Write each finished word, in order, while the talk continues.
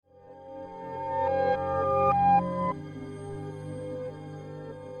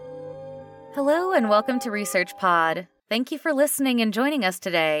Hello and welcome to Research Pod. Thank you for listening and joining us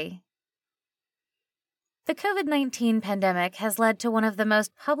today. The COVID-19 pandemic has led to one of the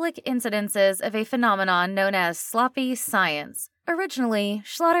most public incidences of a phenomenon known as sloppy science, originally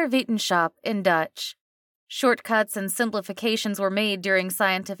Slaughterwetenschap in Dutch. Shortcuts and simplifications were made during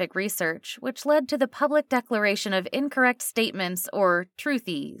scientific research, which led to the public declaration of incorrect statements or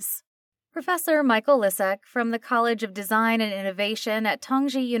truthies. Professor Michael Lissek from the College of Design and Innovation at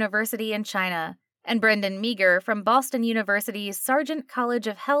Tongji University in China, and Brendan Meager from Boston University's Sargent College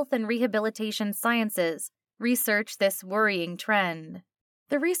of Health and Rehabilitation Sciences researched this worrying trend.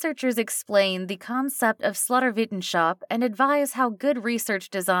 The researchers explain the concept of Slaughterwetenschap and advise how good research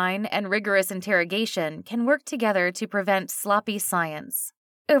design and rigorous interrogation can work together to prevent sloppy science.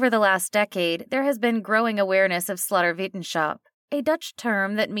 Over the last decade, there has been growing awareness of Slaughterwetenschap, a Dutch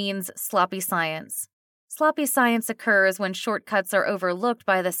term that means sloppy science. Sloppy science occurs when shortcuts are overlooked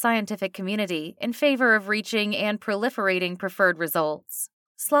by the scientific community in favor of reaching and proliferating preferred results.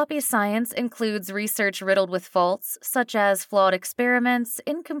 Sloppy science includes research riddled with faults, such as flawed experiments,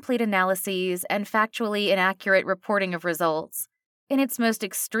 incomplete analyses, and factually inaccurate reporting of results. In its most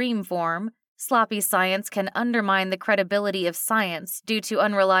extreme form, sloppy science can undermine the credibility of science due to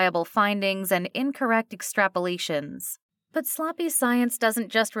unreliable findings and incorrect extrapolations. But sloppy science doesn't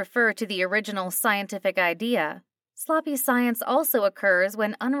just refer to the original scientific idea. Sloppy science also occurs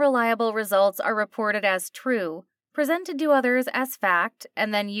when unreliable results are reported as true, presented to others as fact,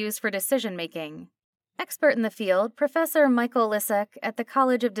 and then used for decision-making. Expert in the field, Professor Michael Lissek at the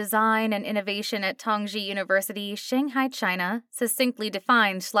College of Design and Innovation at Tongji University, Shanghai, China, succinctly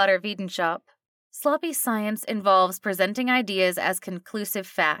defined Slaughterwetenschap. Sloppy science involves presenting ideas as conclusive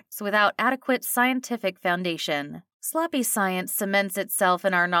facts without adequate scientific foundation. Sloppy science cements itself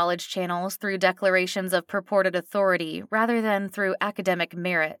in our knowledge channels through declarations of purported authority rather than through academic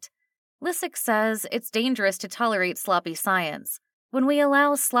merit. Lissek says it's dangerous to tolerate sloppy science. When we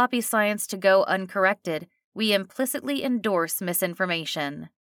allow sloppy science to go uncorrected, we implicitly endorse misinformation.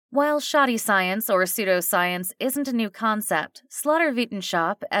 While shoddy science or pseudoscience isn't a new concept,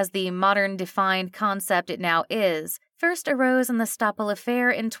 Slaughterwetenschap, as the modern defined concept it now is, first arose in the Stoppel affair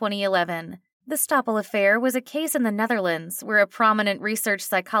in 2011. The Stoppel affair was a case in the Netherlands where a prominent research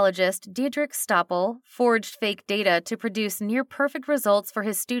psychologist, Diederik Stoppel, forged fake data to produce near-perfect results for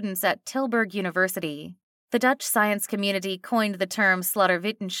his students at Tilburg University. The Dutch science community coined the term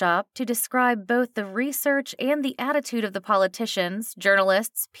Slaughterwetenschap to describe both the research and the attitude of the politicians,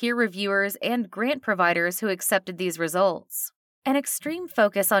 journalists, peer reviewers, and grant providers who accepted these results. An extreme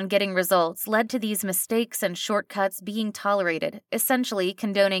focus on getting results led to these mistakes and shortcuts being tolerated, essentially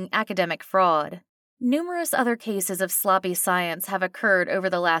condoning academic fraud. Numerous other cases of sloppy science have occurred over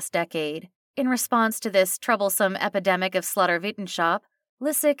the last decade. In response to this troublesome epidemic of Slaughterwetenschap,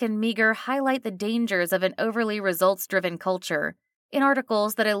 Lissek and Meager highlight the dangers of an overly results-driven culture in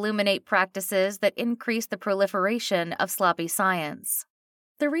articles that illuminate practices that increase the proliferation of sloppy science.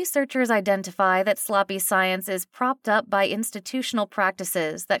 The researchers identify that sloppy science is propped up by institutional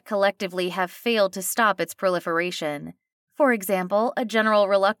practices that collectively have failed to stop its proliferation. For example, a general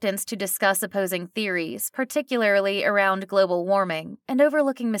reluctance to discuss opposing theories, particularly around global warming, and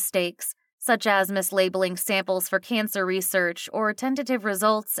overlooking mistakes, such as mislabeling samples for cancer research or tentative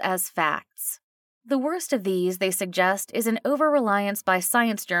results as facts. The worst of these, they suggest, is an over-reliance by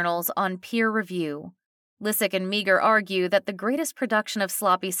science journals on peer review. Lissek and Meager argue that the greatest production of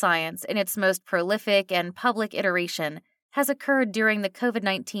sloppy science in its most prolific and public iteration has occurred during the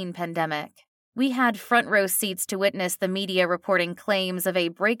COVID-19 pandemic. We had front-row seats to witness the media reporting claims of a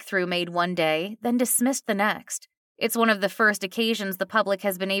breakthrough made one day, then dismissed the next. It's one of the first occasions the public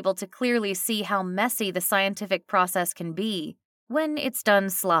has been able to clearly see how messy the scientific process can be when it's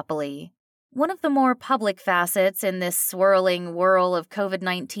done sloppily. One of the more public facets in this swirling whirl of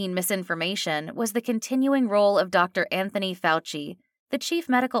COVID-19 misinformation was the continuing role of Dr. Anthony Fauci, the chief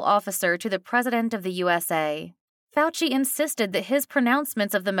medical officer to the President of the USA. Fauci insisted that his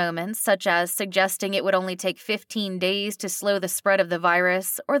pronouncements of the moment, such as suggesting it would only take 15 days to slow the spread of the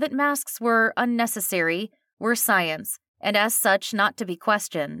virus or that masks were unnecessary, were science, and as such not to be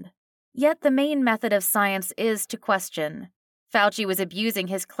questioned. Yet the main method of science is to question. Fauci was abusing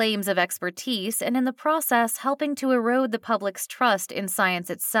his claims of expertise and in the process helping to erode the public's trust in science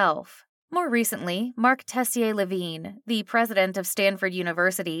itself. More recently, Mark Tessier-Levine, the president of Stanford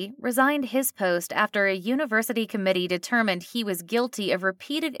University, resigned his post after a university committee determined he was guilty of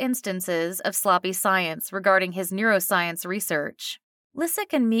repeated instances of sloppy science regarding his neuroscience research.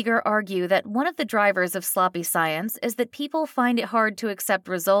 Lissek and Meager argue that one of the drivers of sloppy science is that people find it hard to accept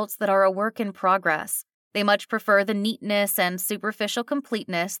results that are a work in progress, They much prefer the neatness and superficial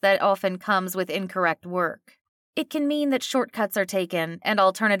completeness that often comes with incorrect work. It can mean that shortcuts are taken and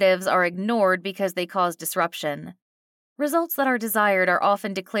alternatives are ignored because they cause disruption. Results that are desired are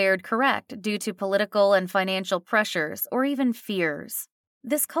often declared correct due to political and financial pressures or even fears.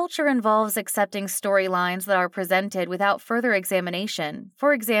 This culture involves accepting storylines that are presented without further examination.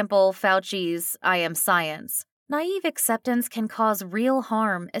 For example, Fauci's "I am science." Naive acceptance can cause real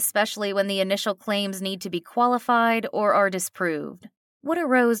harm, especially when the initial claims need to be qualified or are disproved. What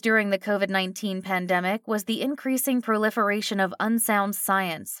arose during the COVID-19 pandemic was the increasing proliferation of unsound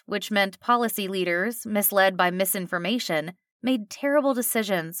science, which meant policy leaders, misled by misinformation, made terrible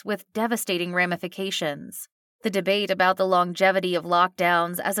decisions with devastating ramifications. The debate about the longevity of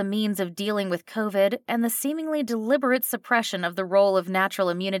lockdowns as a means of dealing with COVID and the seemingly deliberate suppression of the role of natural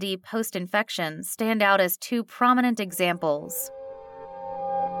immunity post-infection stand out as two prominent examples.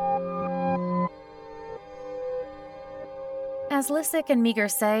 As Lissick and Meager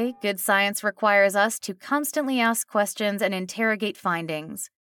say, good science requires us to constantly ask questions and interrogate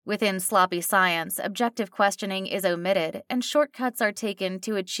findings. Within sloppy science, objective questioning is omitted and shortcuts are taken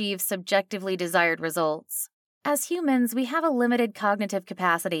to achieve subjectively desired results. As humans, we have a limited cognitive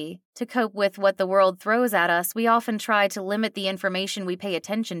capacity. To cope with what the world throws at us, we often try to limit the information we pay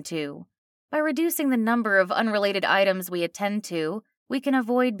attention to. By reducing the number of unrelated items we attend to, we can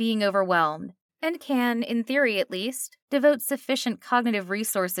avoid being overwhelmed, and can, in theory at least, devote sufficient cognitive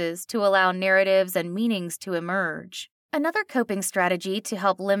resources to allow narratives and meanings to emerge. Another coping strategy to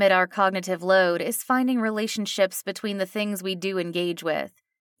help limit our cognitive load is finding relationships between the things we do engage with.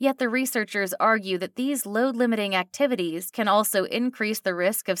 Yet the researchers argue that these load-limiting activities can also increase the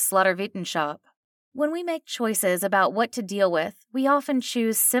risk of Slaughterwissenschaft. When we make choices about what to deal with, we often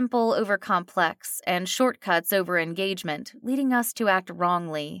choose simple over complex and shortcuts over engagement, leading us to act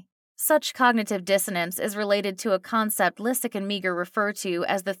wrongly. Such cognitive dissonance is related to a concept Lissick and Meager refer to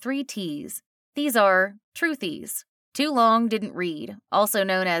as the 3 T's. These are truthies, too long didn't read, also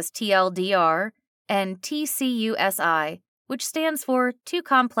known as TLDR, and TCUSI, which stands for too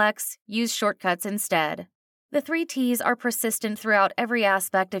complex, use shortcuts instead. The 3 T's are persistent throughout every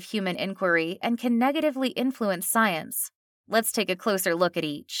aspect of human inquiry and can negatively influence science. Let's take a closer look at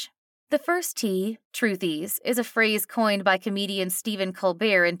each. The first T, truthies, is a phrase coined by comedian Stephen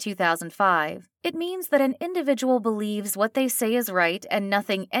Colbert in 2005. It means that an individual believes what they say is right and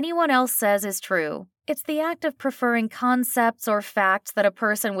nothing anyone else says is true. It's the act of preferring concepts or facts that a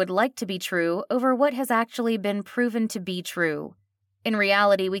person would like to be true over what has actually been proven to be true. In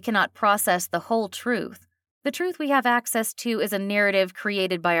reality, we cannot process the whole truth. The truth we have access to is a narrative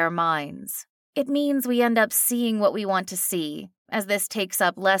created by our minds. It means we end up seeing what we want to see, as this takes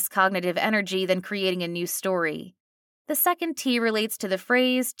up less cognitive energy than creating a new story. The second T relates to the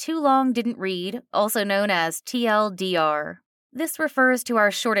phrase too long didn't read, also known as TLDR. This refers to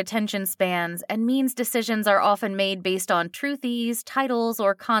our short attention spans and means decisions are often made based on truthies, titles,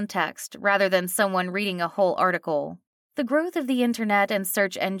 or context, rather than someone reading a whole article. The growth of the internet and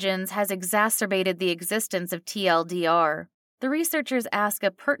search engines has exacerbated the existence of TLDR. The researchers ask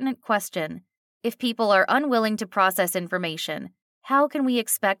a pertinent question. If people are unwilling to process information, how can we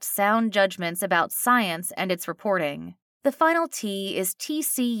expect sound judgments about science and its reporting? The final T is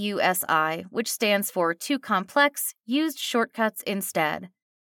TCUSI, which stands for too complex, used shortcuts instead.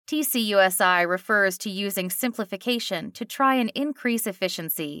 TCUSI refers to using simplification to try and increase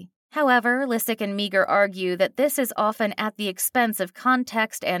efficiency. However, Lissick and Meager argue that this is often at the expense of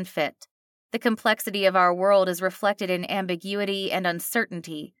context and fit. The complexity of our world is reflected in ambiguity and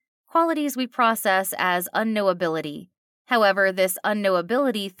uncertainty, qualities we process as unknowability. However, this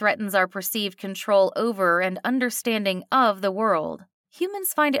unknowability threatens our perceived control over and understanding of the world.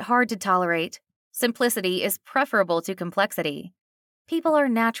 Humans find it hard to tolerate. Simplicity is preferable to complexity. People are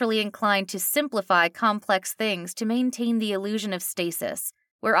naturally inclined to simplify complex things to maintain the illusion of stasis,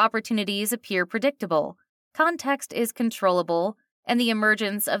 where opportunities appear predictable, context is controllable, and the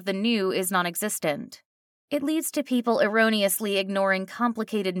emergence of the new is non-existent. It leads to people erroneously ignoring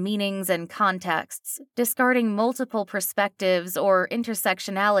complicated meanings and contexts, discarding multiple perspectives or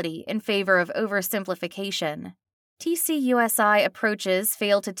intersectionality in favor of oversimplification. TCUSI approaches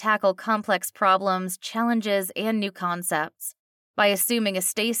fail to tackle complex problems, challenges, and new concepts. By assuming a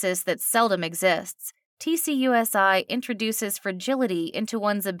stasis that seldom exists, TCUSI introduces fragility into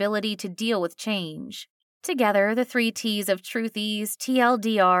one's ability to deal with change. Together, the 3 T's of truthies,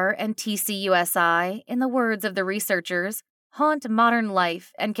 TLDR, and TCUSI, in the words of the researchers, haunt modern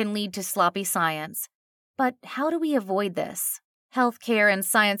life and can lead to sloppy science. But how do we avoid this? Healthcare and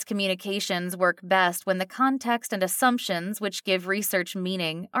science communications work best when the context and assumptions which give research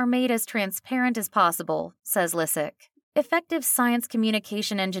meaning are made as transparent as possible, says Lissick. Effective science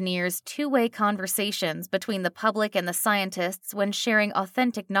communication engineers two-way conversations between the public and the scientists when sharing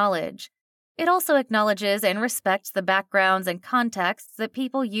authentic knowledge. It also acknowledges and respects the backgrounds and contexts that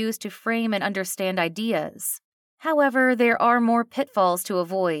people use to frame and understand ideas. However, there are more pitfalls to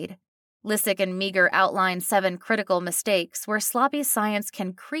avoid. Lissick and Meager outline 7 critical mistakes where sloppy science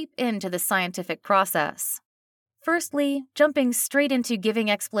can creep into the scientific process. Firstly, jumping straight into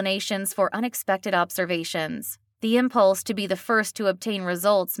giving explanations for unexpected observations. The impulse to be the first to obtain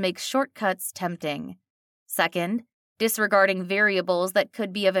results makes shortcuts tempting. Second, disregarding variables that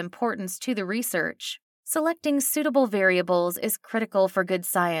could be of importance to the research. Selecting suitable variables is critical for good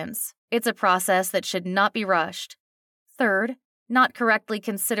science. It's a process that should not be rushed. Third, not correctly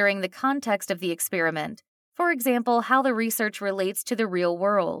considering the context of the experiment, for example, how the research relates to the real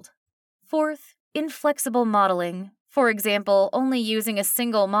world. Fourth, inflexible modeling, for example, only using a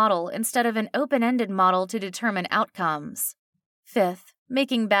single model instead of an open-ended model to determine outcomes. Fifth,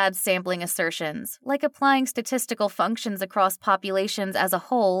 making bad sampling assertions, like applying statistical functions across populations as a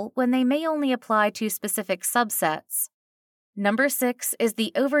whole when they may only apply to specific subsets. Number 6 is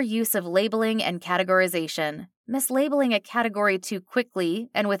the overuse of labeling and categorization, mislabeling a category too quickly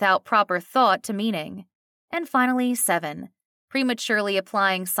and without proper thought to meaning. And finally, 7, prematurely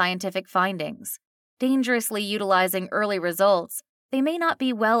applying scientific findings, dangerously utilizing early results. They may not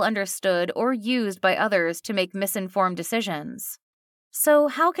be well understood or used by others to make misinformed decisions. So,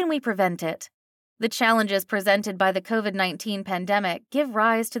 how can we prevent it? The challenges presented by the COVID-19 pandemic give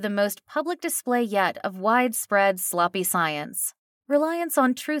rise to the most public display yet of widespread sloppy science. Reliance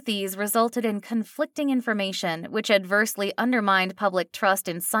on truthies resulted in conflicting information which adversely undermined public trust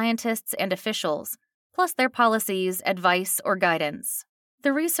in scientists and officials, plus their policies, advice, or guidance.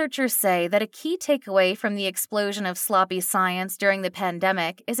 The researchers say that a key takeaway from the explosion of sloppy science during the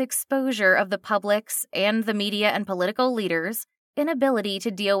pandemic is exposure of the public's and the media and political leaders' inability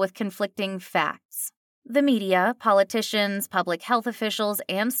to deal with conflicting facts. The media, politicians, public health officials,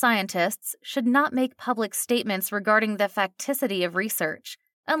 and scientists should not make public statements regarding the facticity of research,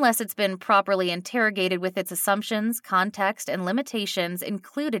 unless it's been properly interrogated with its assumptions, context, and limitations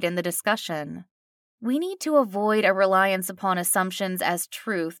included in the discussion. We need to avoid a reliance upon assumptions as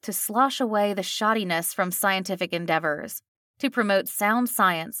truth to slosh away the shoddiness from scientific endeavors. To promote sound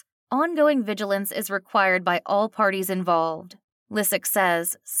science, ongoing vigilance is required by all parties involved. Lissick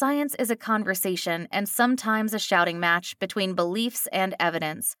says, science is a conversation and sometimes a shouting match between beliefs and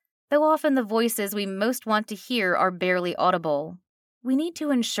evidence, though often the voices we most want to hear are barely audible. We need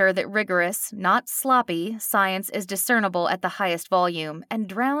to ensure that rigorous, not sloppy, science is discernible at the highest volume and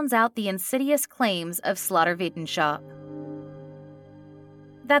drowns out the insidious claims of Slaughter-Wetenschap.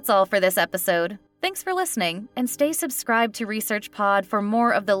 That's all for this episode. Thanks for listening, and stay subscribed to Research Pod for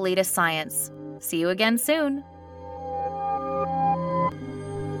more of the latest science. See you again soon.